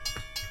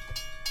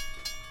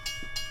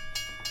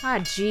Ah,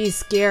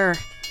 geez, Gar.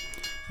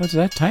 It's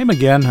that time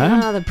again,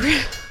 huh? Ah, the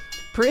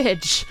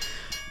bridge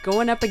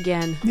going up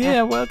again.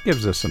 Yeah, well, it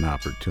gives us an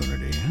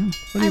opportunity, huh?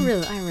 I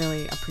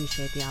really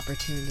appreciate the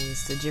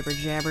opportunities to jibber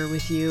jabber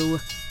with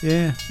you.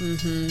 Yeah.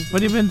 Mm-hmm.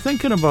 What have you been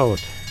thinking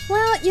about?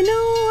 Well,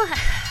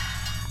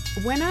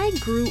 when I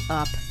grew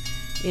up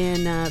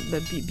in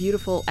the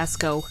beautiful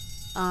Esco,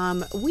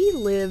 we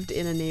lived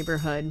in a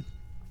neighborhood,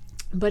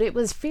 but it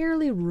was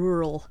fairly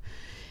rural.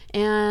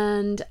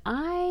 And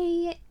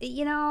there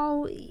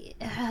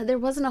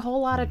wasn't a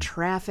whole lot of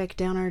traffic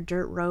down our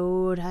dirt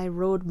road. I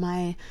rode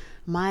my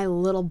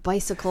little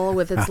bicycle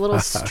with its little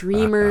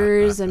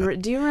streamers.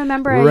 And do you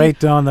remember? Right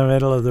down the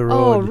middle of the road.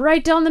 Oh,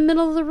 right down the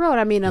middle of the road.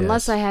 I mean, Yes.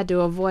 unless I had to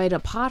avoid a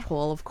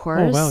pothole, of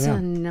course. Oh, well, yeah.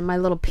 And my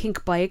little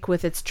pink bike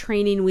with its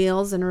training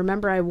wheels. And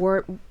remember, I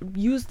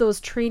used those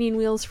training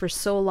wheels for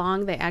so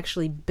long, they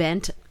actually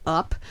bent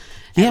up.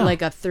 Yeah. At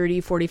like a 30,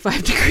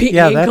 45 degree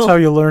Yeah, angle. that's how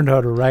you learned how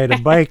to ride a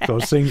bike.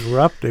 Those things were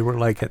up. They were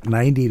like at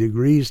 90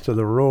 degrees to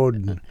the road.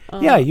 And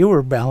yeah, you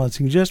were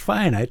balancing just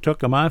fine. I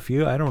took them off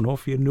you. I don't know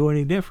if you knew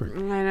any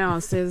different. I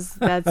know.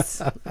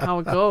 That's how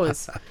it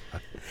goes.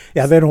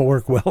 Yeah, they don't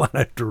work well on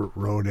a dirt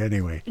road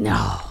anyway.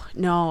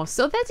 No.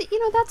 So that's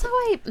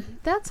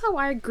how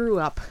I grew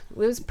up. It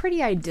was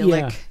pretty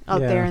idyllic out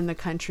there in the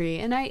country.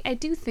 And I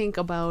do think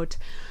about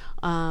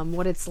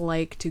what it's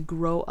like to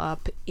grow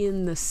up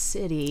in the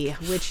city,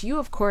 which you,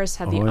 of course,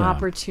 had the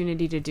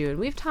opportunity to do. And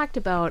we've talked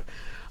about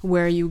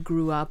where you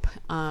grew up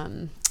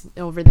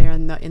over there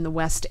in the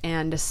West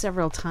End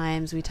several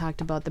times. We talked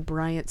about the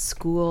Bryant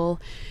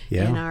School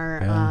in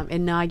our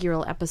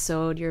inaugural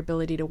episode, your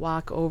ability to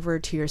walk over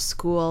to your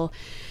school.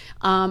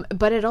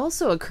 But it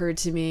also occurred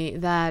to me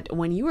that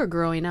when you were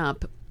growing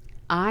up,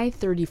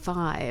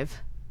 I-35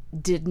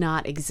 did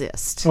not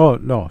exist. Oh,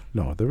 no,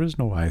 there is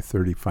no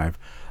I-35.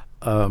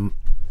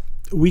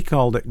 We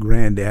called it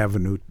Grand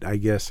Avenue. I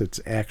guess it's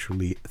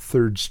actually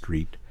 3rd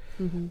Street.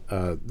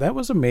 Mm-hmm. That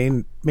was a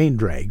main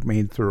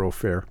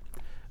thoroughfare,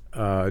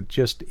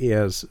 just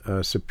as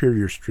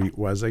Superior Street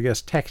was. I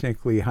guess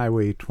technically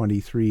Highway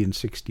 23 and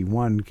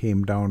 61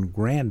 came down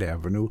Grand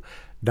Avenue,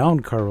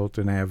 down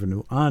Carlton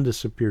Avenue, onto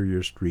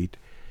Superior Street,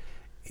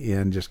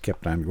 and just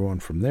kept on going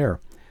from there.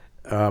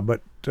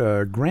 But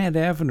Grand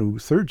Avenue,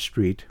 3rd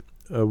Street,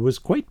 was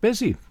quite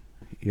busy.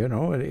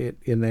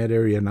 In that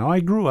area. Now, I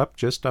grew up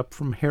just up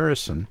from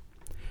Harrison,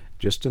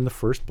 just in the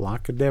first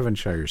block of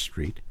Devonshire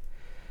Street.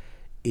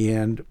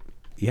 And,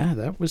 yeah,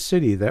 that was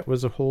city. That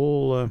was a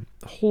whole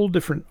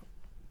different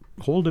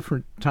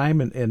time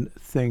and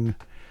thing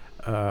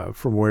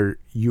from where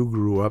you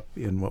grew up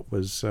in what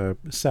was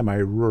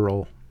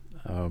semi-rural.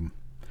 And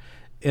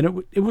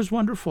it was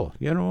wonderful.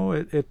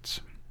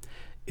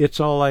 It's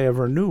all I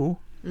ever knew.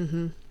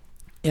 Mm-hmm.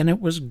 And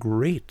it was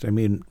great. I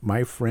mean,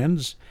 my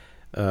friends...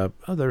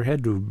 there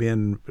had to have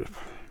been,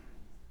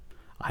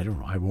 I don't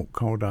know, I won't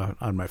count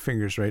on my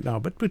fingers right now,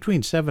 but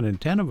between 7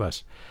 and 10 of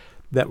us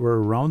that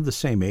were around the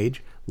same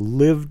age,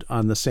 lived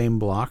on the same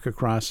block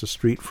across the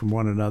street from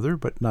one another,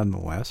 but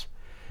nonetheless.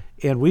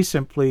 And we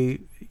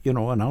simply,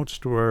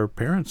 announced to our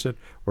parents that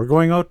we're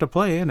going out to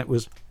play, and it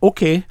was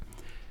okay.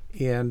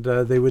 And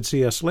they would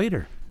see us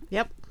later.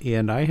 Yep.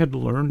 And I had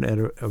learned at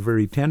a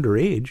very tender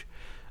age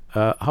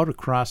how to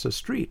cross a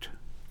street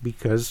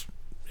because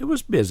it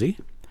was busy.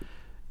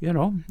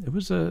 It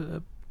was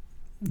a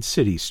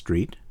city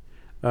street,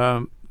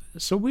 so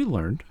we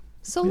learned.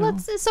 So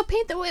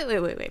paint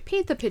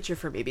the picture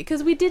for me,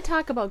 because we did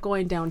talk about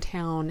going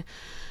downtown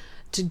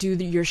to do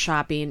your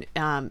shopping,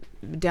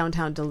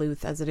 downtown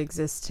Duluth as it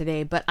exists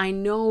today. But I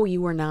know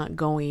you were not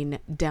going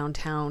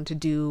downtown to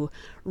do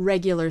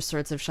regular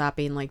sorts of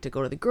shopping, like to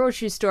go to the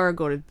grocery store,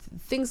 go to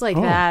things like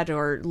that,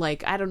 or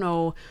like I don't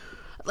know,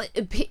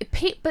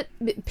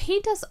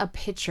 paint us a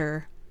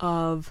picture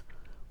of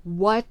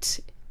what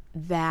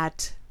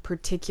that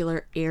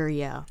particular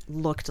area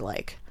looked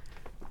like.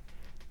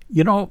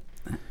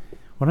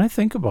 When I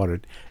think about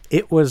it,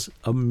 it was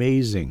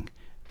amazing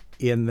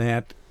in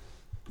that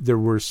there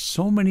were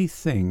so many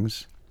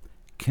things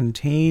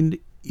contained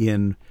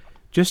in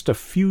just a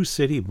few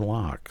city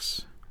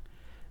blocks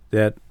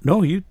that,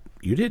 no, you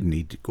didn't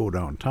need to go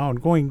downtown.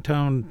 Going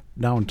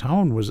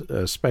downtown was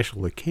a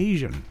special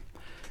occasion.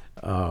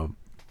 No,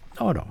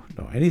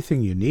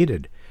 anything you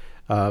needed.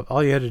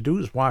 All you had to do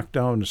was walk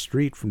down the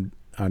street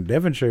on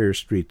Devonshire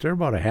Street. They're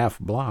about a half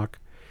block,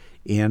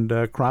 and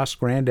cross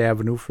Grand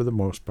Avenue for the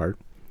most part.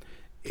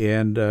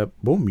 And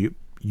boom,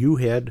 you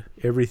had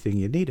everything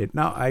you needed.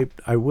 Now,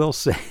 I will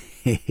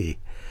say,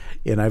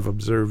 and I've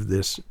observed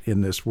this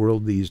in this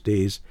world these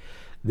days,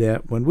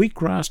 that when we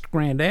crossed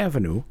Grand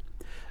Avenue,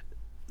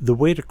 the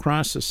way to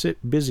cross a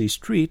busy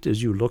street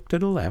is you look to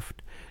the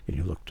left and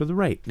you look to the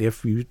right.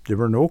 If there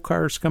were no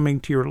cars coming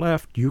to your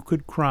left, you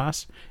could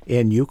cross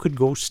and you could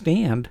go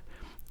stand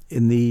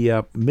in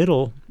the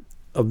middle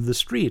of the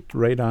street,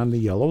 right on the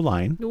yellow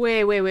line.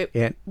 Wait.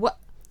 And what?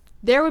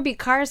 there would be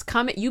cars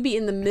coming. You'd be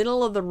in the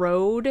middle of the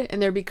road,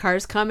 and there'd be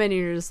cars coming, and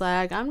you're just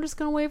like, I'm just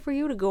gonna wait for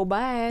you to go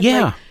by.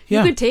 Yeah, like,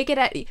 yeah. You could take it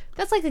at.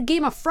 That's like a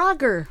game of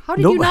Frogger. How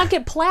did you not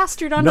get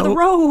plastered onto the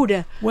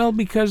road? Well,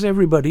 because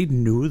everybody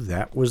knew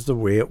that was the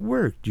way it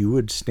worked. You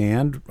would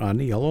stand on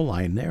the yellow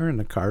line there, and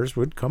the cars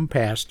would come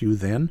past you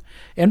then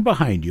and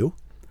behind you.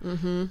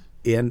 Mm-hmm.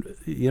 And,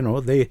 you know,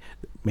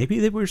 maybe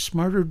they were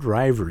smarter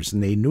drivers,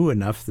 and they knew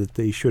enough that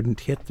they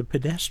shouldn't hit the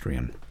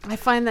pedestrian. I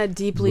find that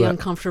deeply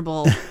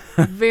uncomfortable.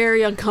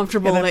 Very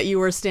uncomfortable that you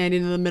were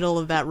standing in the middle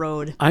of that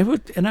road. I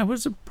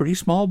was a pretty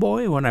small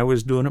boy when I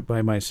was doing it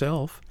by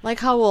myself. Like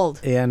how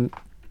old? And,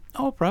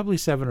 probably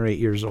 7 or 8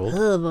 years old.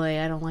 Oh, boy,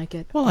 I don't like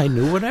it. Well, I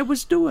knew what I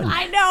was doing.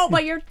 I know,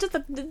 but you're just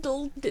a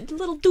little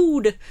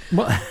dude.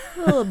 Well,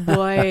 oh,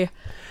 boy.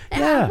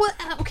 Yeah.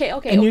 Okay.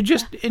 And you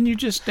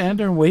just stand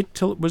there and wait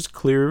till it was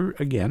clear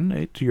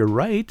again to your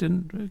right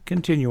and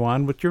continue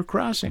on with your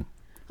crossing.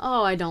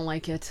 Oh, I don't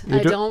like it. I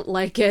don't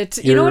like it.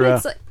 You know what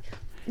it's like?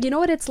 You know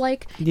what it's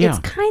like? Yeah. It's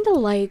kind of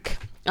like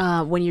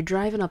when you're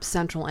driving up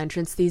Central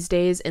Entrance these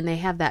days, and they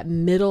have that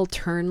middle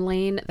turn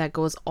lane that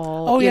goes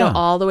all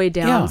the way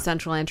down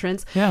Central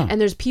Entrance. Yeah. And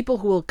there's people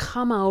who will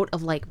come out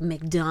of like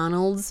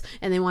McDonald's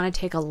and they want to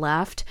take a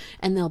left,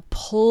 and they'll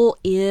pull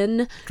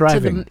in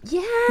driving.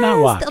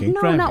 Not walking.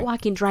 No, driving. not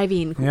walking.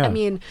 Driving. Yeah. I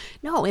mean,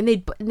 no, and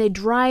they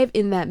drive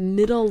in that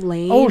middle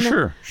lane. Oh,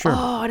 sure.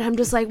 Oh, and I'm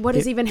just like, what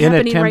is even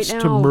happening right now? In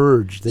attempts to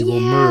merge, they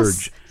will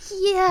merge.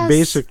 Yes.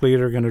 Basically,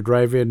 they're going to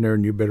drive in there,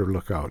 and you better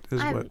look out.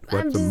 Is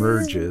what the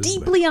merge is.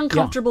 Deeply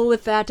uncomfortable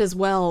with that as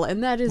well,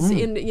 and that is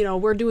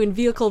we're doing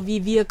vehicle v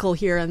vehicle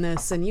here on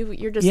this, and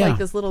you're just like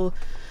this little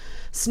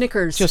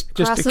Snickers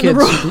crossing the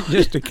road.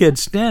 Just a kid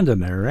standing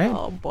there, right?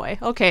 Oh boy.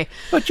 Okay.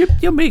 But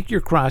you make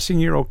your crossing,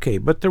 you're okay.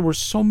 But there were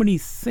so many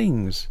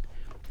things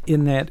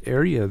in that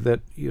area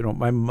that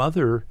my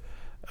mother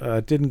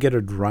didn't get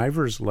a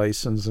driver's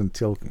license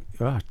until,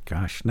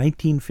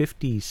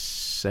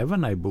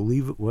 1957, I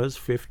believe it was,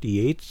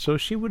 58. So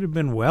she would have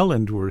been well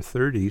into her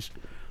 30s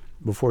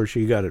before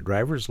she got a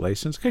driver's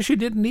license, because she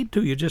didn't need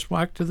to. You just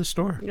walked to the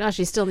store.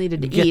 She still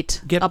needed to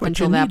eat up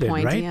until that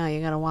point. Right? Yeah, you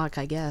got to walk,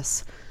 I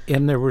guess.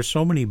 And there were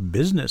so many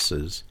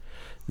businesses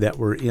that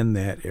were in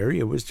that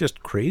area. It was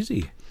just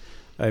crazy.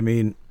 I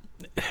mean,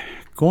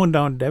 going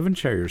down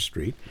Devonshire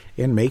Street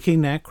and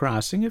making that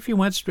crossing, if you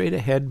went straight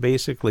ahead,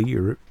 basically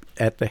you're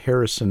at the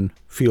Harrison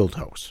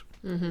Fieldhouse.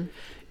 Mm-hmm.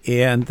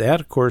 And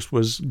that, of course,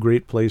 was a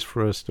great place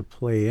for us to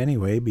play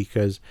anyway,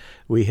 because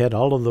we had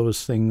all of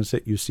those things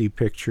that you see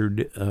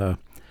pictured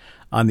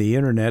on the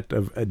internet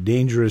of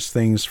dangerous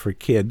things for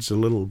kids, a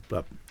little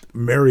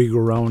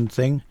merry-go-round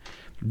thing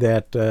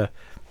that,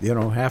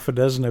 half a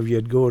dozen of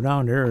you'd go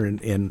down there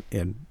and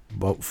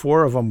about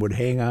 4 of them would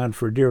hang on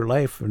for dear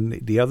life, and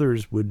the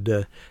others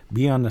would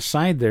be on the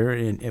side there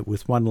and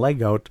with one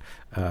leg out,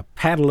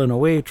 paddling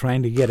away,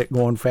 trying to get it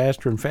going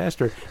faster and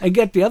faster, and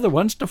get the other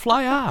ones to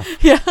fly off.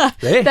 Yeah,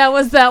 hey? that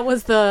was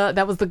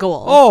the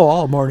goal. Oh,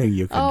 all morning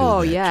you could do that.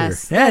 Oh,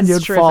 yes, sure. And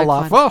you'd fall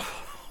off.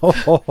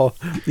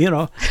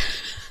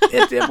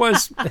 It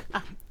was.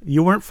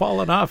 You weren't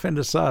falling off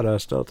into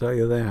sawdust, I'll tell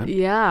you that.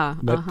 Yeah.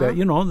 But,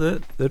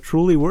 the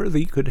truly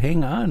worthy could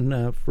hang on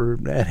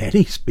at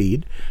any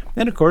speed.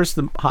 And, of course,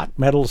 the hot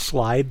metal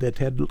slide that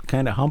had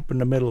kind of hump in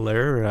the middle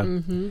there,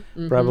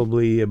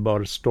 probably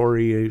about a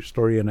story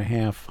and a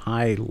half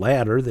high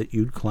ladder that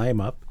you'd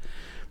climb up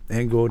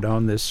and go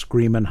down this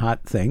screaming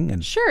hot thing.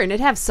 And sure, and it'd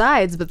have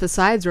sides, but the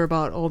sides were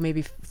about,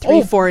 maybe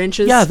 4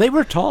 inches. Yeah, they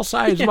were tall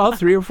sides, about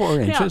 3 or 4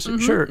 inches. Yeah,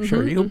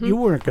 sure. You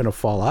weren't going to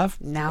fall off.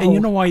 No. And you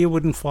know why you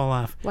wouldn't fall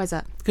off? Why is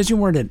that? Because you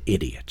weren't an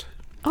idiot.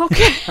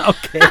 Okay.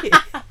 Okay.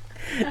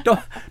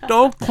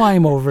 Don't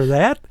climb over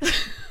that.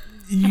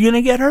 You're going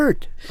to get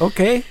hurt.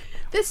 Okay?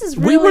 This is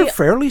really... We were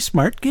fairly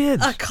smart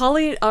kids. A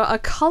culling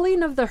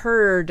of the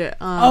herd.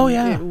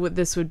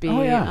 This would be...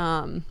 Oh,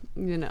 yeah.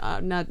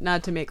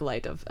 Not to make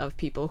light of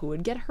people who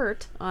would get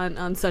hurt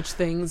on such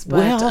things,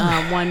 but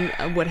one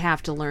would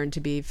have to learn to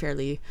be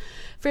fairly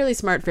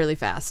smart, fairly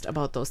fast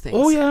about those things.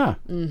 Oh, yeah.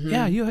 Mm-hmm.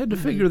 Yeah, you had to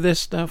figure this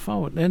stuff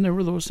out, and there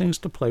were those things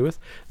to play with.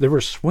 There were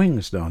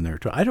swings down there,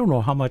 too. I don't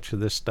know how much of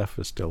this stuff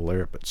is still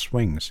there, but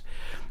swings.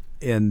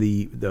 And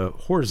the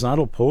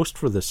horizontal post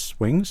for the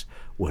swings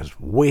was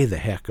way the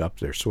heck up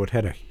there, so it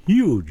had a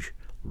huge,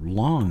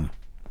 long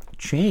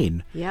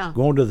chain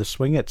going to the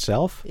swing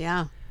itself.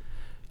 Yeah.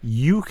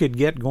 You could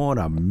get going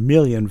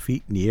 1,000,000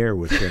 feet in the air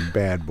with them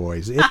bad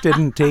boys. It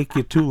didn't take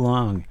you too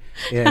long.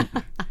 And,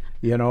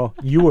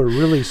 you were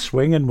really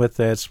swinging with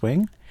that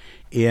swing.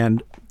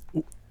 And,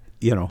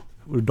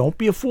 don't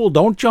be a fool.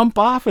 Don't jump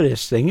off of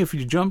this thing. If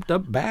you jumped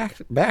up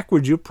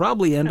backwards, you'd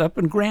probably end up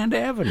in Grand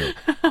Avenue.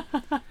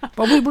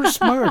 But we were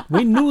smart.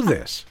 We knew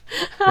this,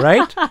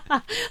 right?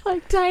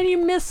 Like tiny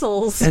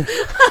missiles.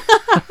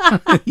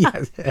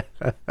 Yes.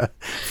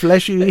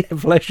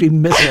 Fleshy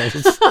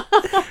missiles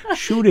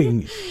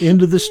shooting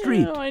into the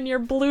street. Oh, and your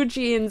blue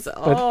jeans.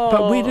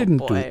 But we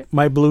didn't do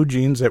my blue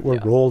jeans that were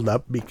rolled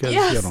up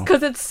because,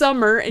 because it's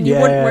summer and you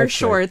wouldn't wear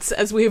shorts,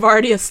 as we've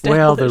already established.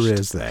 Well, there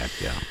is that,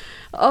 yeah.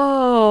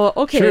 Oh,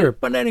 okay. Sure.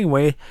 But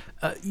anyway,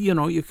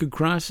 you could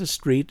cross the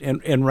street,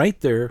 and right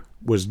there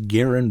was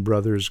Gar and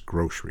Brothers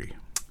Grocery.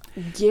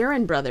 Gar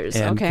and Brothers,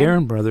 and okay. Gar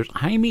and Brothers,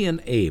 Jaime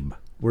and Abe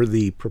were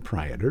the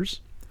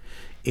proprietors.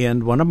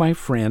 And one of my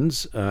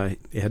friends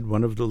had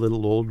one of the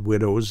little old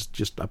widows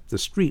just up the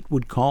street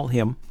would call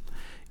him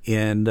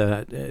and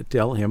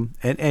tell him,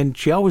 and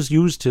she always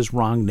used his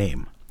wrong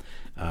name.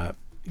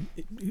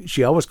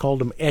 She always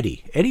called him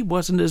Eddie. Eddie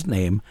wasn't his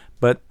name,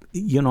 but,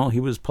 he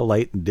was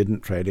polite and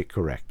didn't try to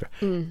correct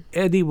her.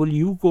 Eddie, will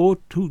you go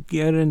to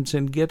Garen's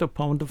and get a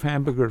pound of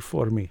hamburger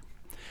for me?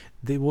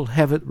 They will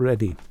have it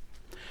ready.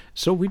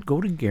 So we'd go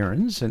to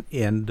Garen's and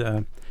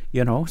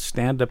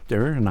stand up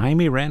there, and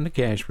Jaime ran the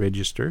cash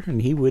register,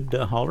 and he would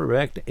holler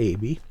back to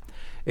Abe,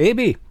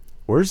 Abe,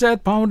 where's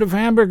that pound of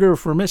hamburger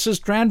for Mrs.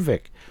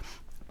 Tranvik?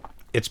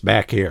 It's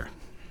back here.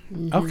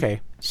 Mm-hmm.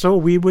 Okay, so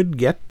we would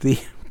get the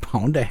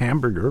pound of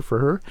hamburger for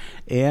her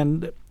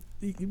and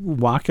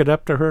walk it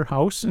up to her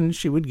house, and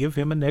she would give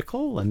him a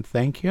nickel and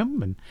thank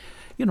him, and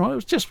it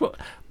was just,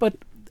 but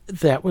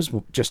that was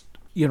just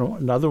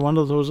another one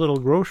of those little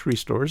grocery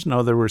stores.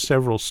 Now there were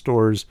several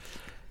stores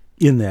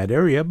in that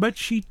area, but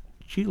she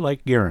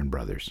liked Gar and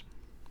Brothers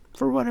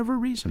for whatever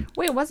reason.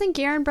 Wait, wasn't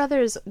Gar and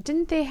Brothers,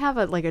 didn't they have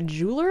a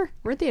jeweler?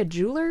 Weren't they a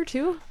jeweler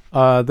too?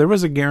 There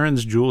was a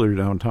Garen's jeweler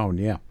downtown,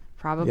 yeah.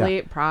 Probably,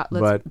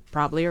 yeah.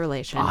 Probably a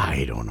relation.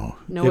 I don't know.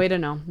 No way to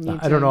know.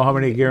 I don't know how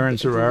many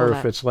Garens there are.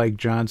 If it's like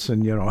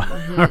Johnson,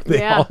 are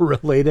they all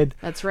related?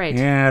 That's right.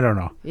 Yeah, I don't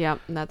know. Yeah,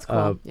 that's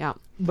cool. Yeah.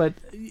 But,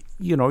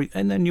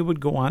 and then you would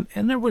go on,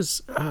 and there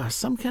was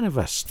some kind of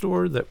a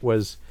store that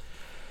was,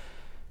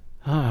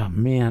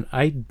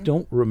 I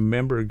don't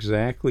remember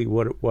exactly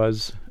what it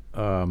was.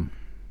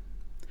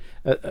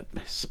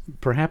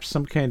 Perhaps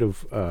some kind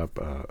of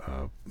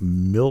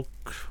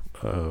milk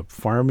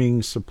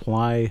farming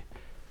supply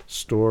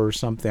store or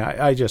something.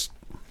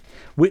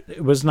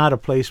 It was not a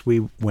place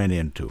we went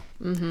into.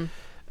 Mm-hmm.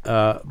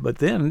 But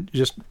then,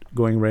 just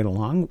going right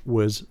along,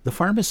 was the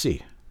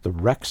pharmacy, the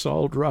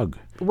Rexall drug.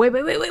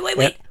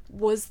 Wait.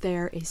 Was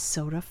there a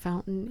soda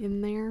fountain in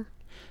there?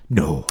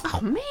 No. Oh,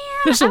 man.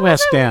 This is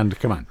West End.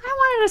 Come on. I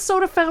wanted a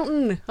soda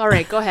fountain. All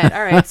right, go ahead.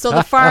 All right, so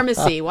the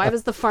pharmacy. Why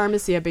was the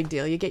pharmacy a big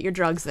deal? You get your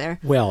drugs there.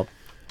 Well,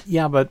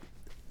 yeah, but,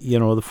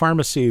 the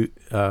pharmacy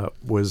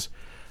was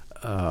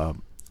a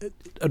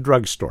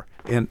drugstore.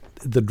 And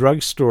the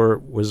drugstore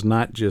was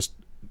not just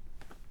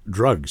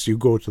drugs. You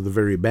go to the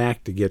very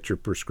back to get your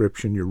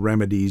prescription, your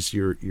remedies,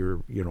 your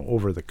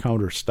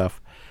over-the-counter stuff.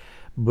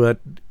 But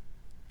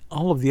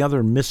all of the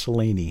other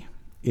miscellany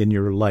in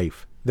your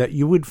life that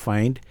you would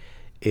find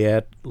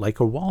at like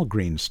a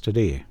Walgreens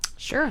today.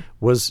 Sure.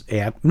 Was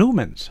at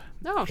Newman's.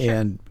 Oh, sure.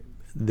 And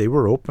they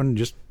were open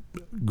just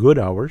good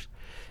hours,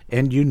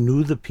 and you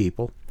knew the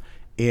people.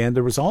 And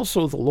there was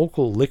also the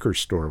local liquor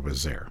store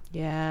was there.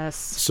 Yes.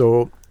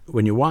 So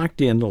when you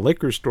walked in, the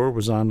liquor store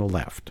was on the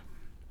left.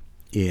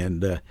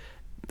 And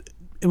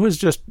it was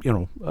just,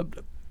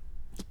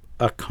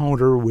 a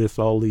counter with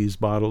all these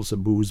bottles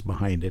of booze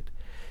behind it.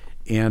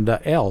 And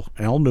Al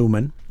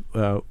Newman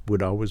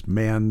would always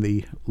man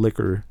the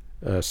liquor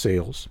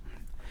sales.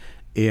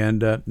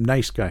 And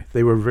nice guy.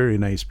 They were very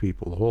nice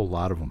people, a whole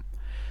lot of them.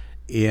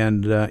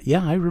 And,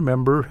 I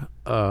remember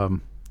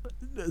some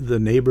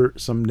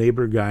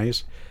neighbor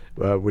guys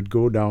would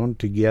go down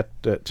to get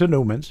to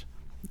Newman's.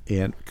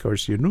 And, of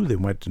course, you knew they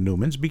went to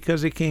Newman's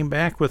because they came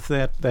back with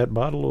that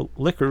bottle of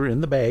liquor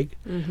in the bag,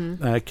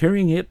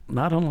 carrying it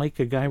not unlike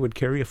a guy would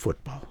carry a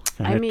football.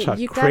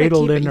 You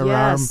cradled in their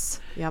arm.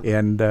 Yep.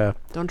 And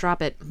don't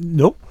drop it.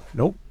 Nope.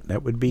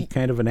 That would be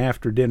kind of an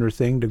after-dinner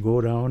thing to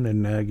go down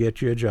and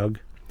get you a jug.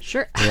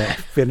 Sure.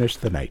 Finish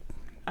the night.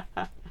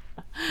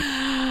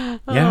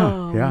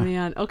 Oh,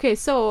 man. Okay,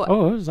 so...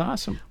 Oh, it was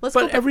awesome.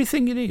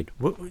 Everything you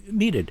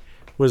needed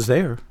was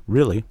there,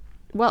 really.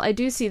 Well, I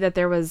do see that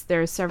there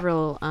are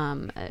several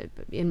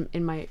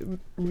in my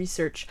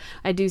research.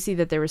 I do see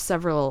that there were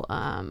several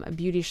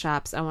beauty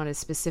shops. I want to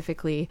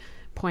specifically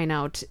point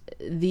out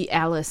the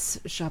Alice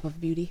Shop of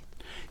Beauty.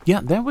 Yeah,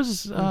 that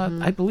was.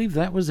 I believe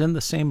that was in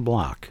the same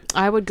block.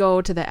 I would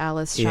go to the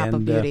Alice Shop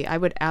of Beauty. I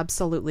would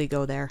absolutely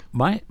go there.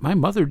 My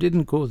mother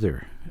didn't go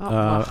there.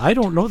 I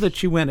don't know that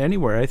she went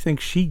anywhere. I think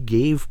she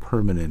gave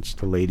permanents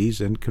to ladies,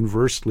 and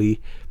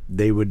conversely,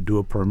 they would do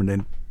a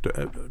permanent,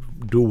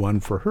 do one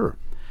for her.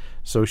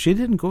 So she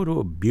didn't go to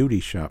a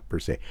beauty shop per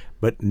se.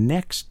 But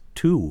next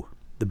to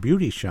the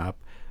beauty shop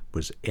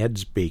was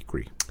Ed's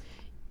Bakery.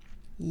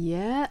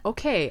 Yeah.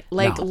 Okay.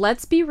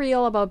 Let's be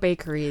real about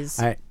bakeries.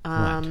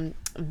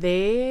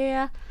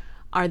 They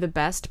are the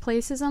best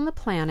places on the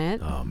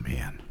planet. Oh,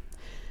 man.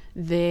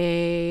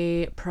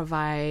 They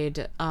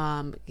provide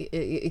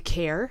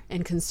care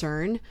and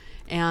concern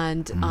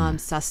and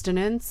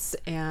sustenance,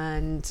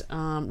 and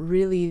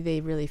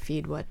they really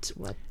feed what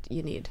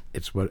you need.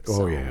 It's what.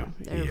 So yeah.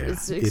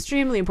 It's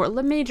extremely important.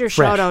 A major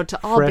shout out to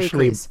all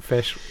bakeries.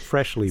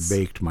 Freshly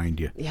baked, mind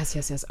you. Yes.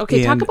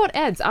 Okay, talk about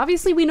Ed's.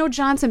 Obviously, we know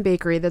Johnson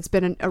Bakery. That's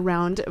been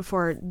around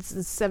for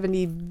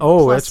 70 plus years.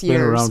 Oh, it's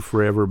been around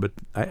forever, but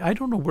I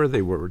don't know where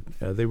they were.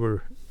 They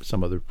were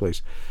some other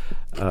place.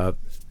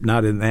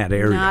 Not in that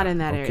area. Not in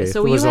that area.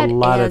 So there was a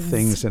lot Ed's. of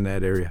things in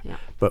that area. Yeah.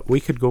 But we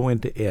could go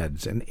into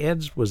Ed's. And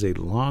Ed's was a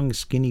long,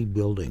 skinny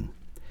building.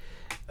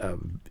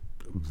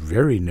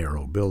 Very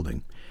narrow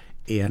building.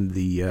 And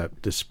the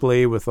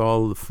display with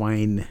all the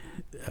fine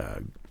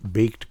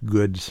baked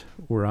goods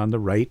were on the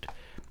right.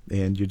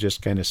 And you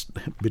just kind of,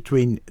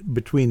 between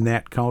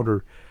that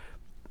counter,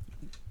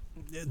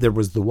 there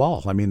was the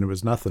wall. I mean, there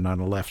was nothing on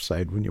the left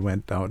side when you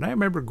went down. And I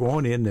remember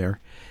going in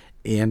there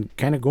and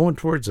kind of going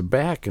towards the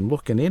back and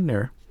looking in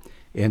there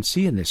and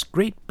seeing this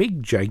great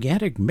big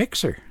gigantic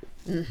mixer.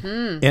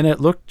 Mm-hmm. And it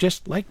looked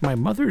just like my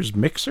mother's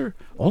mixer,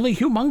 only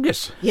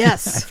humongous.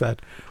 Yes. I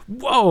thought,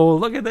 whoa,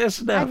 look at this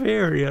stuff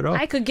here, you know.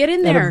 I could get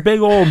in there. And a big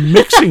old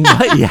mixing.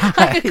 Yeah.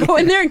 I could go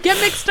in there and get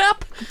mixed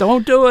up.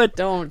 Don't do it.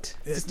 Don't.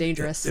 It's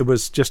dangerous. It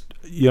was just,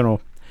 you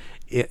know,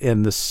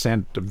 in the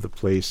scent of the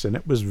place, and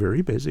it was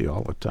very busy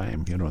all the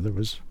time. You know, there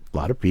was a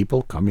lot of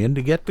people come in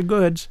to get the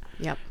goods.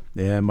 Yep.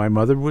 And my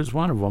mother was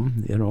one of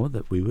them, you know,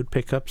 that we would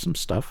pick up some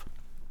stuff.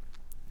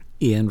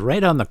 And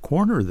right on the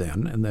corner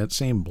then, in that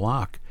same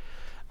block,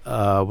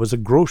 was a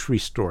grocery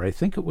store. I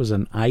think it was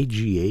an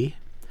IGA,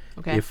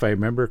 if I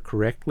remember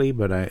correctly,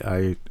 but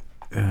I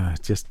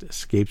it just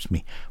escapes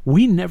me.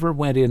 We never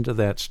went into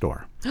that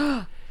store.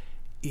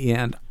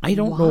 And I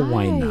don't know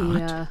why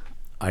not.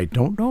 I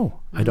don't know.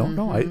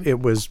 It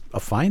was a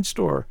fine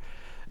store,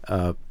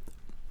 but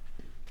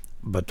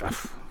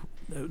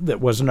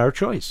that wasn't our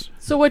choice.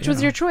 So which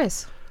was your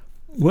choice?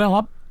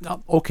 Well,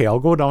 I'll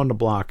go down the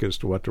block as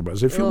to what there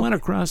was. If you went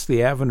across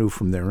the avenue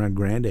from there on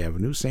Grand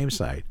Avenue, same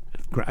side.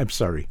 I'm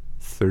sorry,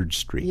 3rd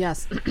Street.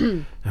 Yes.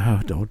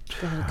 Don't.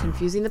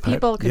 Confusing the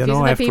people.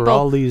 After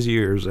all these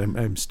years,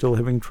 I'm still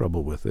having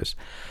trouble with this.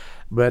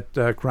 But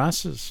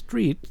across the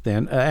street,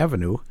 then,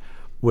 avenue,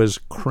 was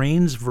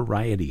Crane's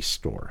Variety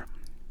Store.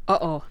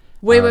 Uh-oh.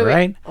 Wait.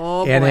 Right?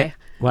 Oh, and boy.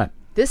 What?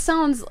 This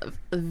sounds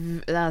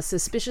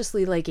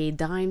suspiciously like a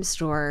dime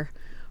store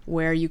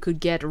where you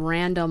could get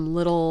random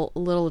little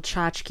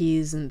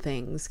tchotchkes and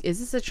things. Is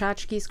this a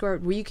tchotchke store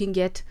where you can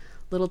get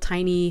little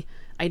tiny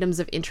items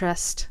of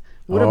interest?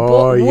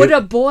 Would a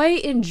boy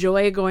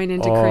enjoy going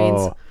into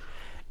Crane's?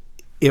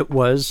 It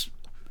was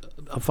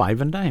a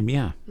 5 and dime,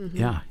 yeah. Mm-hmm.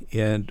 Yeah.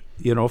 And,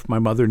 you know, if my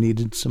mother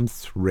needed some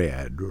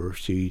thread or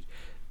she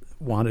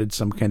wanted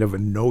some kind of a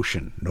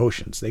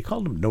notions. They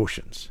called them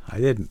notions.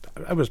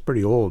 I was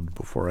pretty old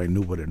before I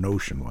knew what a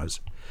notion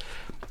was.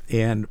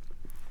 And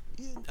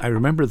I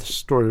remember the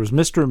store. There was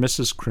Mr. and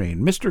Mrs.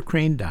 Crane. Mr.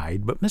 Crane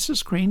died, but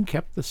Mrs. Crane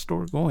kept the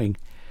store going.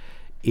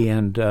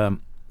 And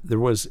there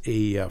was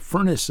a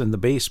furnace in the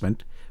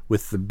basement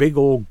with the big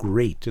old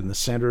grate in the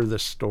center of the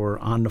store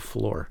on the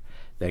floor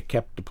that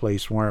kept the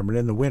place warm. And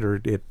in the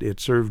winter, it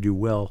served you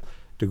well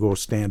to go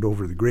stand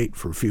over the grate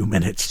for a few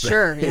minutes.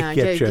 Sure, yeah,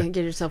 get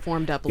yourself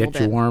warmed up a little bit.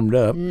 Get you warmed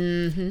up.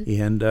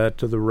 Mm-hmm. And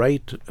to the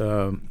right,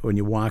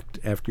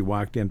 after you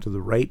walked into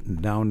the right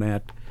and down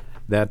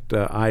that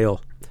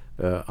aisle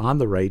on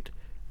the right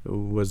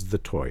was the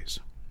toys.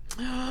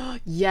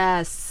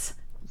 Yes.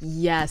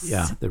 Yeah,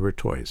 there were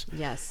toys.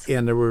 Yes.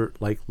 And there were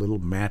like little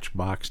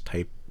Matchbox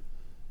type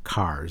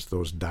cars,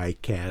 those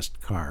die-cast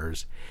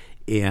cars.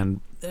 And,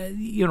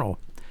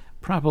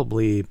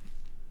 probably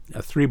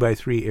a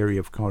 3x3 area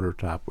of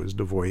countertop was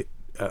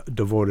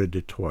devoted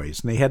to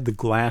toys. And they had the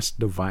glass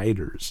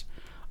dividers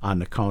on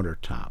the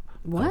countertop.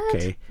 What?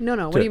 Okay. No,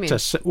 what do you mean? To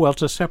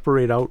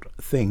separate out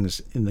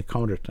things in the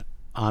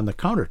on the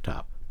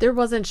countertop. There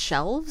wasn't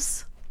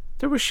shelves?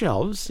 There were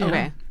shelves. Yeah.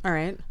 Okay. All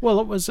right. Well,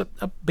 it was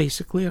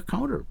basically a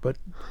counter, but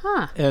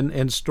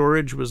and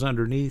storage was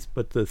underneath,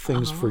 but the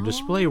things for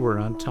display were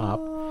on top,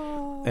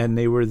 and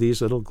they were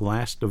these little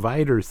glass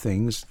divider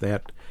things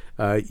that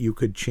you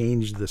could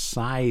change the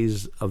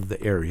size of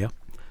the area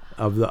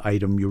of the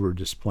item you were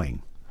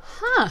displaying.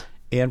 Huh.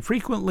 And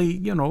frequently,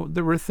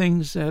 there were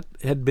things that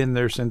had been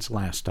there since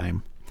last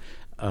time.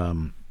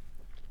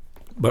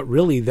 But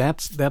really,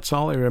 that's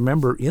all I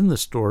remember in the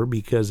store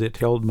because it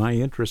held my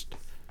interest.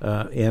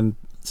 And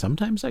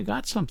sometimes I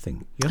got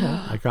something.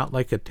 I got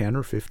like a 10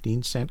 or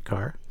 15 cent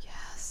car.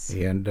 Yes.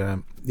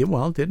 And,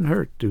 it didn't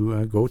hurt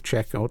to go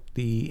check out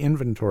the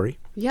inventory.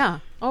 Yeah.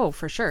 Oh,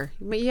 for sure.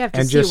 But you have to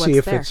and see just what's see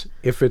if there.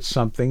 if it's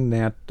something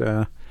that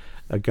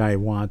a guy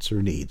wants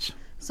or needs.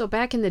 So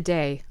back in the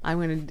day, I'm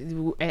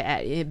going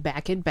to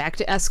back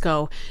to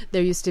Esco.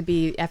 There used to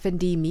be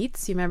F&D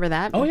Meats. You remember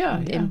that? Oh yeah,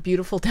 in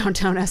beautiful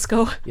downtown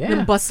Esco,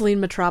 the bustling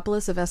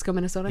metropolis of Esco,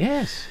 Minnesota.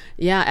 Yes.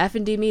 Yeah,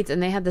 F&D Meats,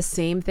 and they had the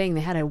same thing.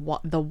 They had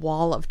the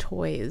wall of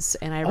toys,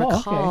 and I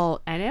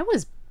recall, and it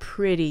was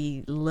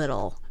pretty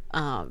little.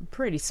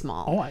 Pretty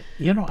small. Oh,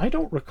 I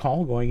don't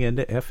recall going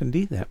into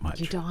F&D that much.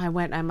 You don't?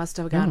 I must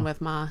have gone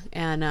with Ma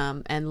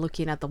and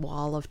looking at the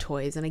wall of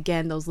toys, and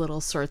again those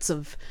little sorts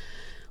of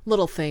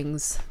little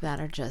things that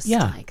are just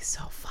like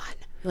so fun.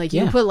 Like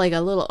you can put like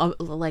a little,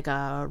 like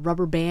a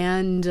rubber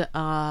band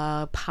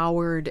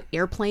powered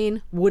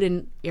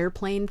wooden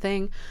airplane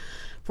thing,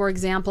 for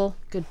example.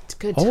 Good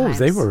times.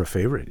 They were a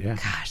favorite. Yeah,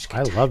 gosh,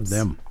 I loved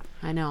them.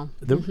 I know.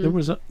 There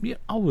was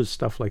always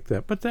stuff like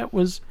that, but that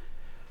was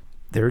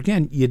there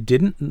again. You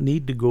didn't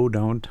need to go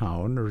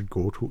downtown or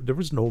there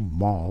was no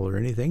mall or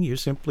anything. You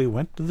simply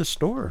went to the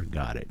store and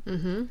got it.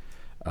 Mm-hmm.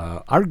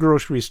 Our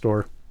grocery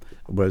store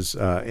was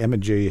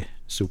M&J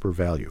Super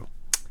Value.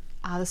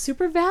 The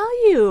Super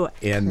Value.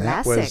 And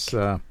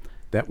classic.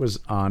 that was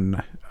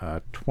on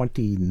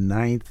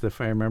 29th,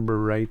 if I remember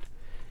right.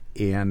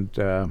 And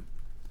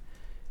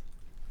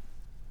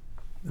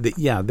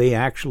they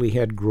actually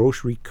had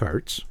grocery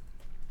carts.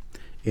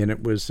 And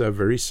it was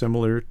very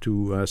similar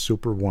to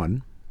Super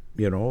One,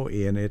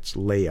 in its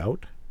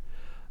layout.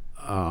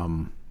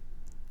 And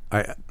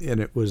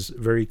it was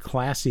very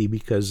classy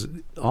because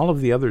all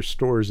of the other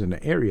stores in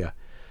the area,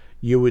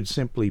 you would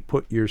simply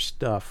put your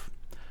stuff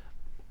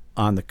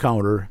on the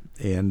counter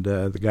and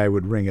the guy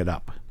would ring it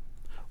up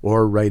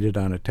or write it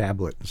on a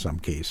tablet in some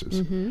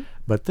cases. Mm-hmm.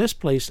 But this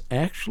place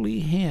actually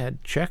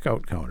had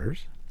checkout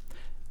counters,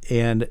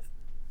 and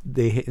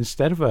they,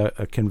 instead of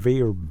a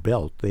conveyor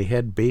belt, they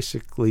had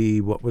basically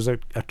what was a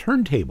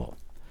turntable.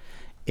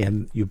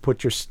 And you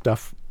put your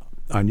stuff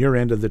on your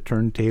end of the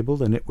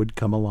turntable, and it would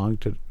come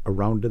around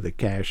to the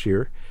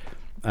cashier,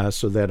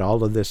 so that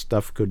all of this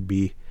stuff could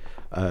be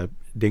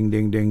ding,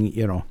 ding, ding,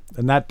 and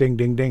not ding,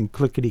 ding, ding,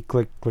 clickety,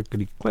 click,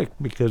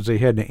 because they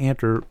had to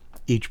enter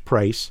each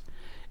price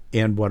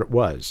and what it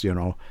was,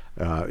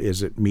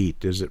 is it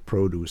meat, is it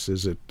produce,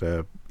 is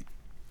it...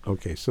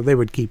 Okay, so they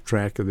would keep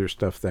track of their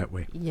stuff that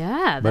way.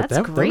 Yeah, that's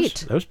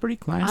great. That was pretty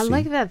classy. I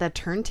like that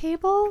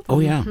turntable. Oh,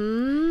 yeah.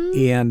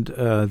 And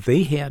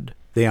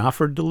they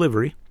offered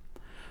delivery,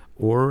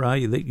 or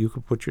you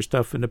could put your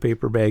stuff in a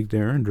paper bag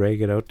there and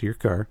drag it out to your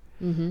car.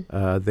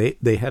 Mm-hmm.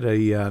 They had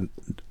a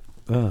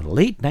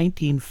late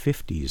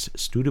 1950s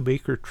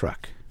Studebaker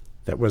truck.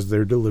 That was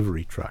their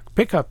delivery truck,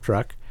 pickup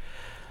truck.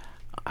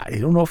 I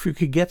don't know if you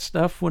could get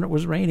stuff when it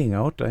was raining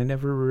out. I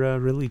never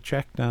really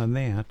checked on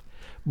that.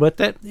 But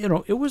that,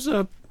 it was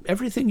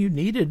everything you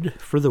needed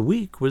for the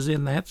week was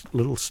in that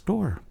little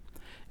store.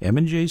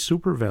 M&J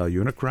Super Value.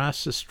 And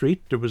across the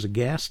street, there was a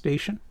gas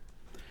station.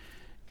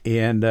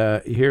 And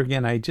here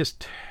again, I don't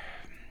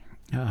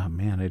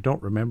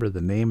remember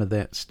the name of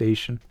that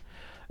station.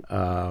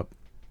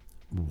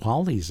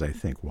 Wally's, I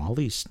think.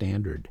 Wally's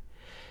Standard.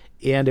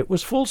 And it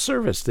was full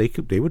service.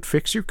 They would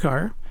fix your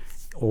car,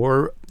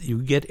 or you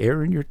get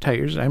air in your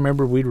tires. I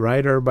remember we'd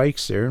ride our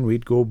bikes there, and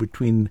we'd go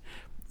between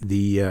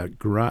the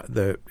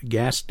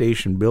gas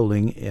station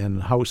building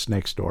and house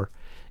next door,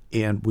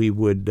 and we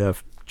would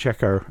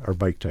check our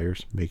bike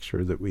tires, make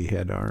sure that we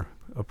had our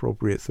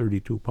appropriate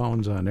 32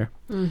 pounds on there.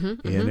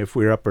 Mm-hmm, and if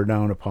we were up or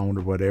down a pound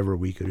or whatever,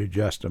 we could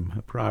adjust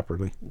them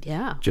properly.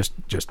 Yeah.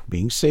 Just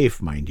being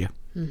safe, mind you.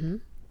 Mm-hmm.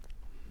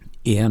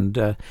 And,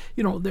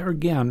 there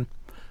again,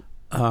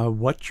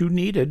 what you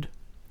needed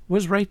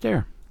was right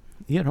there.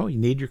 You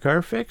need your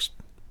car fixed,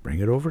 bring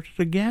it over to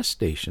the gas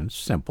station. It's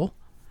simple.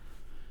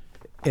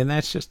 And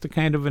that's just the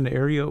kind of an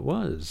area it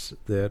was.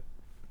 That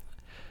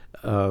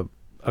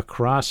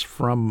across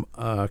from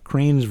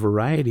Crane's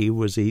Variety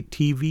was a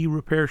TV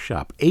repair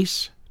shop,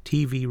 Ace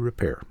TV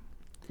Repair.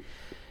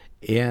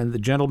 And the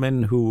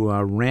gentleman who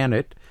ran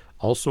it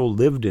also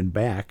lived in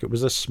back. It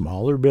was a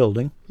smaller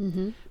building,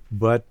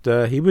 but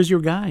he was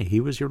your guy. He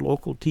was your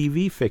local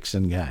TV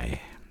fixing guy.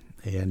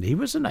 And he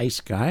was a nice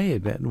guy.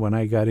 And when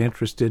I got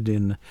interested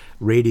in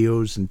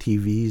radios and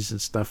TVs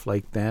and stuff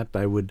like that,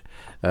 I would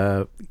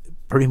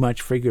pretty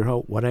much figure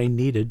out what I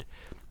needed.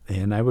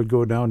 And I would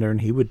go down there,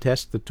 and he would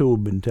test the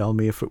tube and tell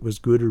me if it was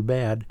good or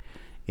bad.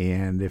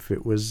 And if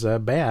it was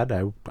bad,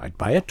 I'd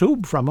buy a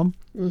tube from him.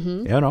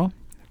 Mm-hmm.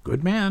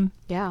 Good man.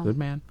 Yeah. Good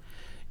man.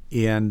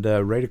 And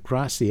right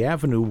across the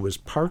avenue was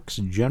Parks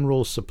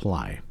General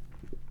Supply.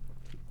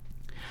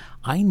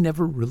 I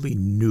never really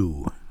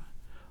knew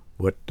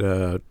what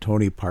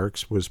Tony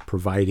Parks was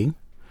providing.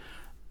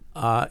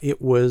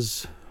 It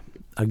was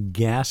a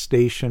gas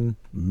station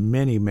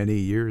many, many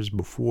years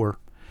before.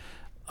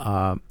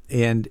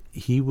 And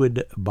he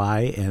would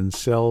buy and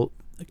sell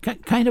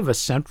kind of a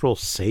central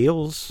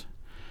sales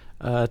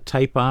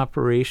type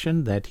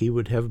operation, that he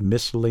would have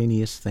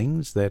miscellaneous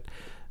things that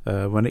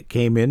when it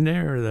came in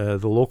there,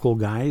 the local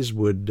guys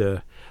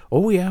would,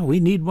 we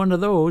need one of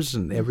those.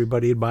 And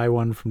everybody would buy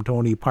one from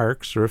Tony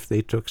Parks, or if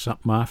they took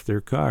something off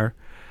their car,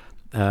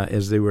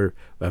 as they were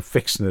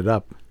fixing it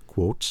up,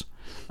 quotes,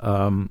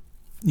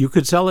 you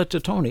could sell it to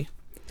Tony.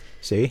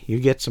 See, you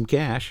get some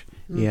cash,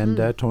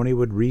 and Tony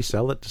would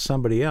resell it to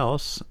somebody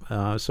else.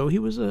 So he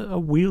was a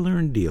wheeler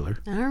and dealer.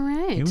 All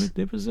right.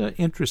 It was an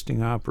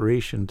interesting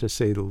operation, to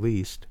say the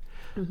least,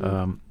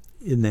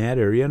 in that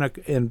area.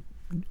 And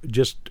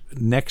just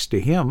next to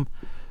him,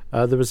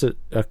 there was a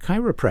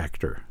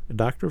chiropractor, a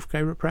doctor of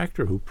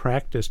chiropractor, who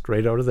practiced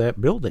right out of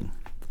that building.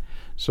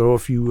 So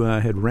if you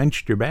had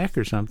wrenched your back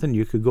or something,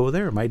 you could go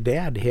there. My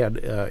dad had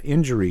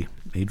injury.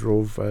 He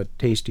drove a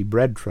tasty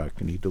bread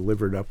truck, and he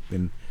delivered up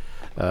in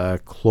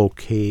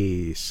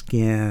Cloquet,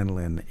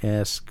 Scanlon,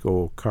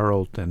 Esco,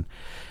 Carlton,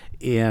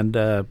 and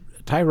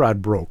tie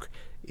rod broke.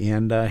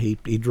 And he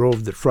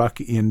drove the truck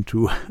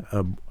into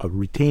a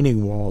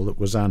retaining wall that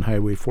was on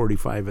Highway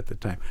 45 at the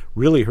time.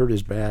 Really hurt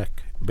his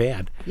back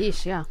bad.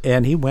 Yeesh, yeah.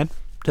 And he went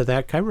to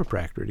that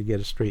chiropractor to get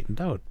it straightened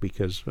out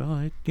because,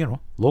 well,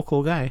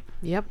 local guy.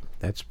 Yep.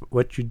 That's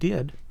what you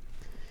did.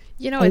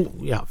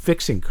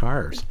 Fixing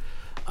cars.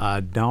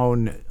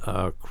 Down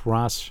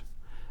across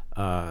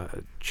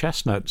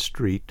Chestnut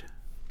Street.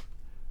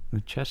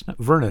 Across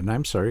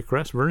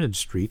Vernon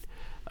Street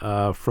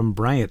from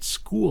Bryant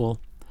School,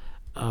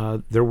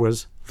 there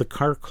was the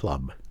Car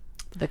Club.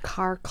 The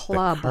Car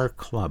Club. The Car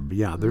Club,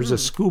 yeah. There's a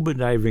scuba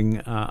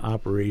diving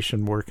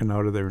operation working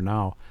out of there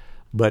now.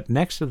 But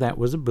next to that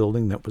was a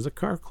building that was a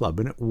car club,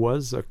 and it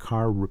was a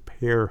car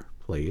repair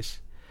place.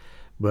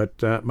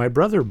 But my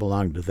brother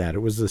belonged to that.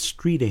 It was the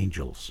Street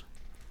Angels.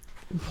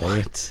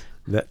 What?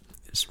 The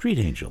Street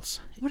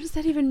Angels. What does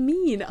that even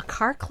mean? A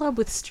car club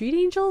with street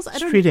angels?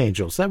 Street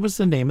Angels. That was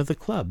the name of the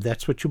club.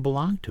 That's what you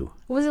belonged to.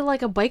 Was it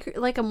like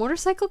a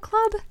motorcycle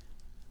club?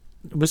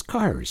 It was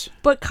cars.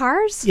 But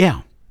cars?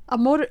 Yeah. A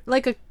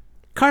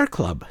car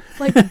club.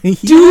 Like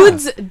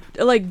dudes,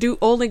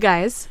 only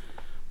guys.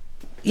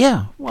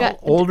 Yeah, well,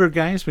 older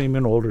guys, maybe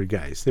older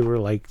guys. They were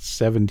like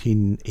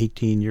 17,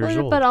 18 years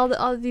old. But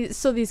all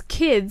these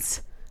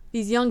kids,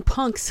 these young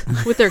punks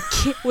with their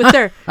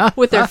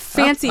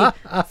fancy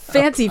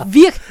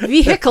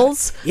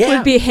vehicles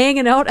would be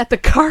hanging out at the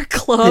car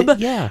club.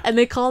 And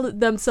they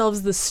called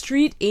themselves the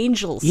Street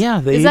Angels.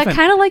 Yeah, is that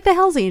kind of like the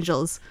Hells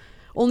Angels?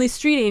 Only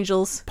Street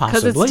Angels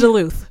because it's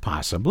Duluth.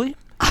 Possibly.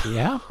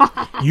 Yeah.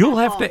 You'll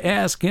have to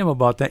ask him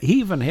about that. He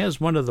even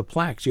has one of the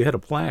plaques. You had a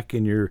plaque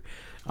in your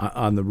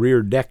on the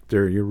rear deck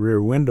there, your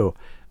rear window.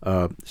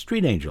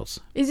 Street Angels.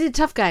 Is it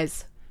tough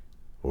guys?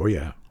 Oh,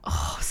 yeah.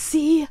 Oh,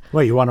 see?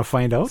 Well, you want to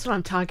find out? That's what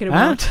I'm talking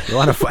about. You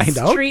want to find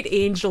out? Street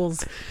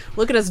Angels.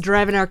 Look at us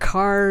driving our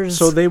cars.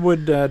 So they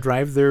would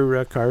drive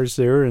their cars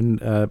there and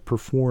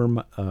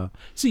perform.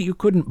 See, you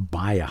couldn't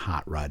buy a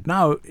hot rod.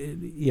 Now,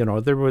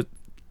 it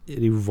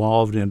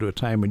evolved into a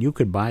time when you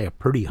could buy a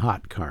pretty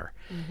hot car.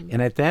 Mm-hmm.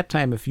 And at that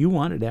time, if you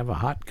wanted to have a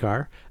hot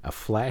car, a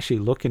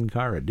flashy-looking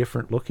car, a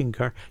different-looking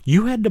car,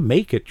 you had to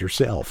make it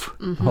yourself,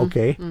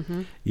 okay?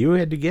 Mm-hmm. You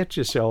had to get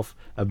yourself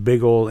a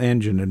big old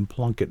engine and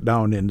plunk it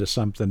down into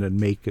something and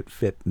make it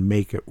fit and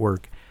make it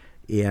work.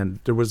 And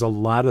there was a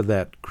lot of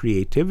that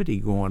creativity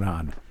going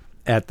on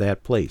at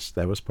that place.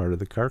 That was part of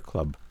the car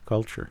club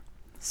culture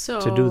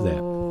to do that.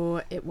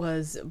 So it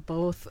was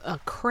both a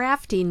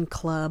crafting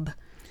club.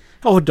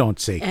 Oh, don't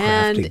say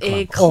crafting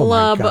and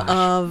club. A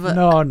club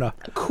of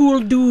cool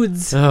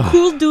dudes.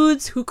 Cool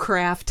dudes who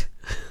craft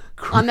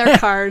on their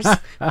cars.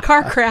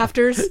 Car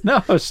crafters.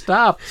 No,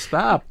 stop.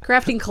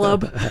 Crafting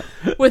club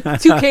with 2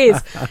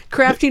 Ks.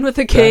 Crafting with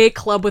a K,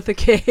 club with a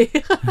K.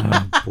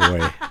 Oh,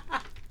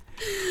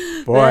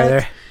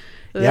 boy.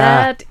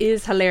 That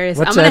is hilarious.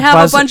 I'm going to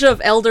have a bunch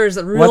of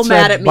elders real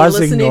mad at me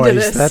listening to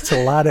this. That's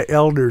a lot of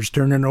elders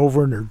turning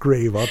over in their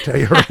grave, I'll tell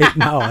you right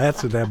now.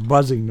 That's what that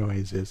buzzing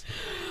noise is.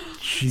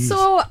 Jeez.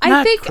 So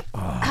I think...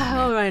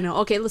 I know.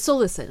 Okay, so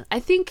listen.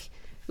 I think...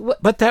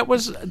 But that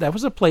was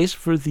a place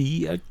for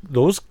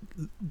those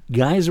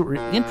guys that were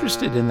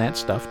interested in that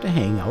stuff to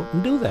hang out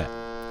and do that.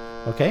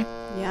 Okay?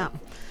 Yeah.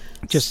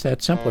 Just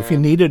that simple. If you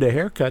needed a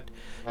haircut,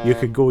 you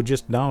could go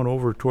just down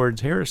over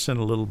towards Harrison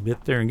a little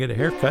bit there and get a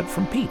haircut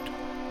from Pete.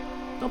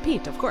 Oh,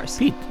 Pete, of course.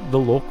 Pete, the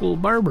local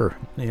barber.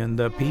 And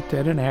Pete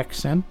had an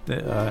accent,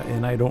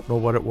 and I don't know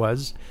what it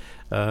was,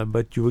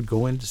 but you would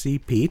go in to see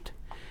Pete.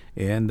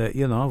 And,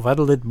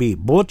 what'll it be?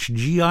 Butch,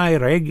 GI,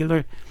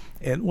 regular,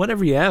 and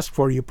whatever you asked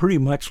for, you pretty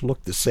much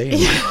looked the same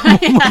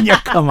when you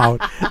come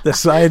out. The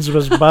sides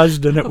was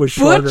buzzed and it was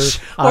shorter. Butch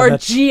or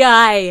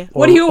GI?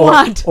 What do you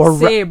want? Or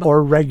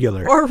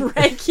regular. Or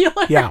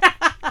regular.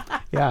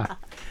 Yeah.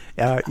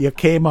 You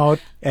came out,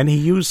 and he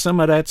used some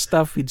of that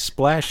stuff he'd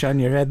splash on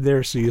your head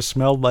there so you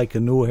smelled like a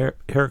new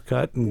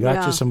haircut and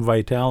got you some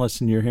Vitalis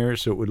in your hair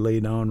so it would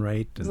lay down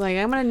right. It's like,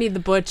 I'm going to need the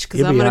butch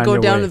because I'm going to go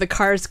down to the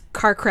car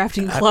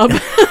crafting club.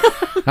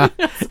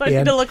 So I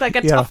need to look like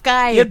a tough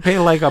guy. You'd pay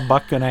like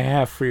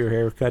 $1.50 for your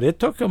haircut. It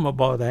took him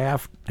about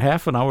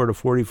half an hour to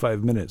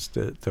 45 minutes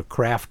to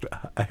craft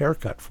a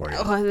haircut for you.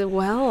 Oh,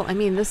 well, I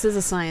mean, this is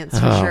a science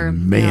for sure. Oh,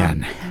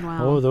 man. Yeah.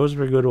 Wow. Oh, those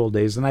were good old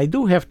days. And I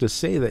do have to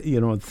say that,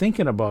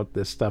 thinking about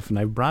this stuff, and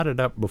I've brought it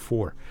up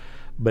before,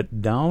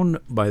 but down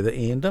by the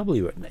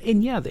A&W, and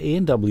the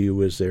A&W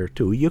was there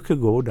too. You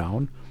could go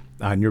down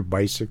on your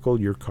bicycle,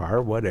 your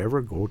car,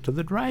 whatever, go to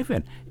the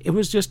drive-in. It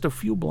was just a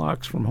few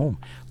blocks from home.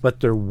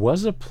 But there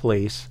was a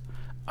place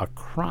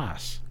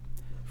across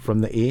from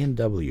the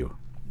A&W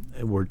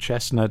where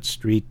Chestnut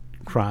Street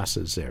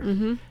crosses there.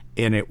 Mm-hmm.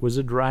 And it was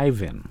a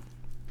drive-in.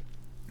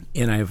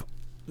 And I've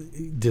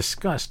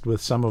discussed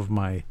with some of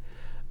my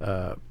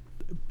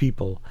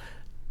people,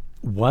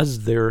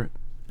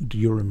 do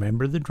you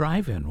remember the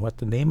drive-in, what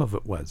the name of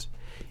it was?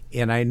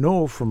 And I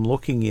know from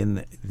looking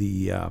in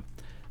the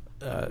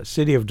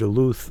City of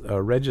Duluth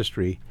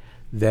registry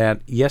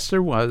that, yes,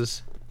 there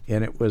was,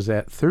 and it was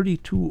at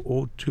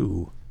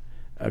 3202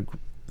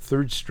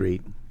 3rd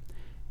Street,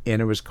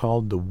 and it was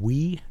called the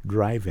Wee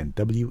Drive-In,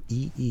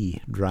 W-E-E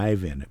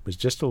Drive-In. It was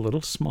just a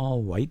little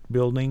small white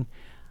building.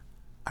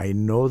 I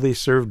know they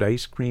served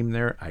ice cream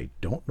there. I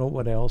don't know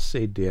what else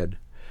they did,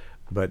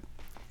 but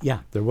yeah,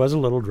 there was a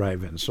little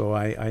drive-in. So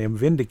I am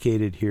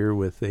vindicated here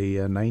with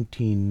a I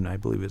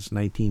believe it's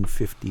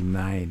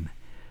 1959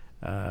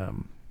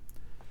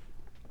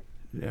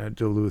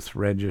 Duluth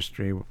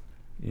Registry.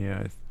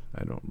 Yeah,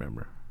 I don't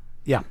remember.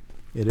 Yeah,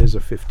 it is a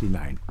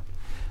 59.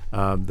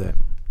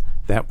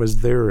 That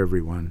was there,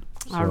 everyone.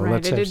 So all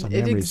right,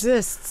 it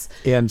exists.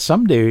 And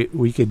someday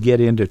we could get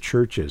into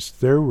churches.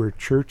 There were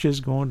churches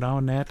going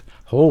down that.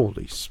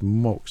 Holy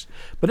smokes.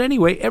 But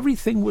anyway,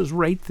 everything was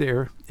right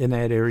there in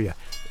that area.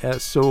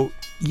 So,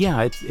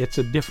 yeah, it's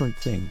a different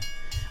thing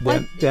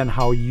than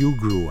how you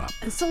grew up.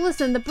 So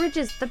listen, the bridge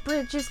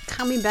is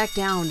coming back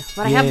down.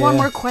 But I have one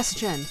more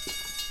question.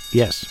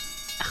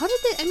 Yes. How did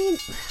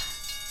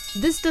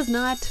this does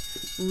not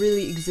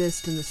really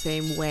exist in the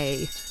same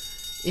way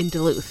in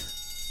Duluth.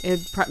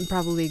 It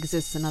probably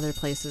exists in other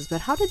places,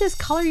 but how did this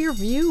color your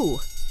view?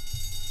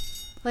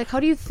 Like, how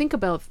do you think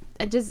about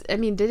it?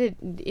 Did it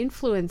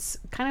influence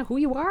kind of who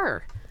you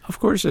are? Of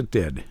course it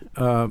did.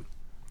 A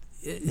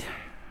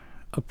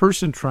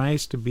person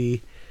tries to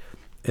be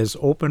as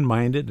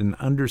open-minded and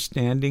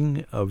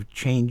understanding of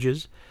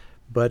changes,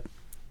 but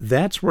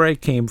that's where I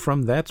came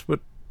from. That's what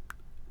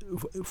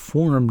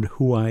formed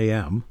who I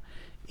am,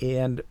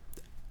 and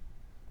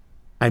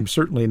I'm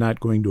certainly not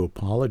going to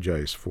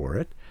apologize for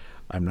it.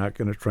 I'm not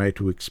going to try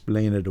to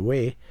explain it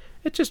away.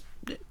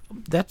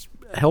 That's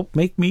helped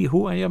make me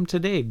who I am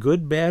today,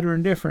 good, bad, or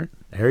indifferent.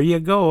 There you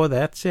go.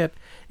 That's it.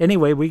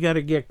 Anyway, we got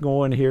to get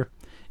going here,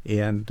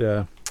 and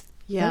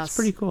that's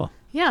pretty cool.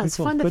 Yeah, it's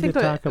fun to think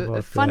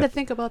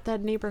about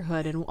that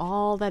neighborhood and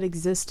all that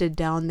existed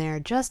down there,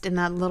 just in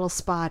that little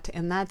spot,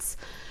 and that's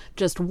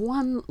just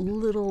one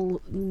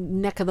little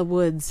neck of the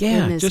woods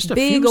in this just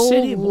big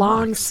old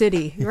long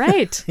city,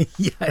 right?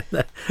 Yeah,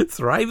 the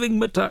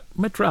thriving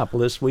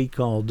metropolis we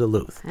call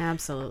Duluth.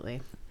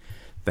 Absolutely.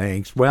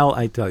 Thanks. Well,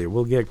 I tell you,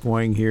 we'll get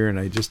going here, and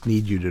I just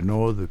need you to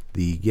know that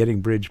the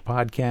Getting Bridged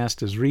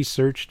podcast is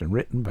researched and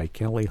written by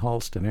Kelly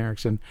Halston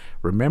Erickson,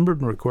 remembered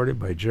and recorded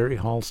by Jerry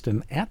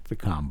Halston at the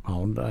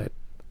compound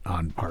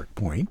on Park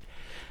Point,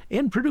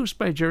 and produced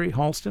by Jerry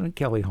Halston and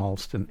Kelly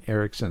Halston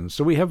Erickson.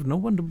 So we have no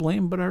one to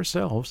blame but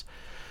ourselves.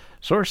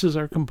 Sources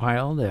are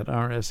compiled at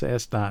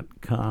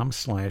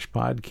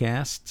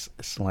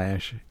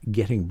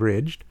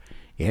rss.com/podcasts/gettingbridged.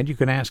 And you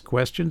can ask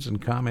questions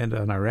and comment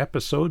on our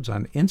episodes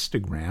on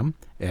Instagram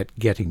at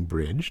Getting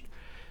Bridged,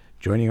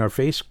 joining our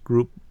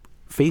Facebook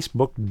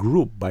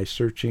group by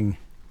searching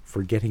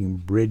for Getting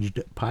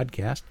Bridged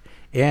Podcast,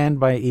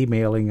 and by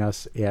emailing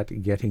us at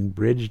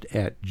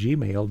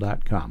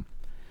gettingbridged@gmail.com.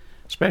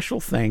 Special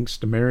thanks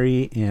to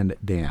Mary and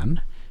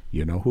Dan,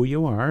 you know who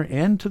you are,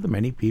 and to the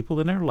many people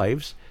in our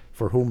lives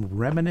for whom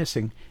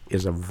reminiscing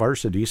is a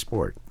varsity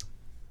sport.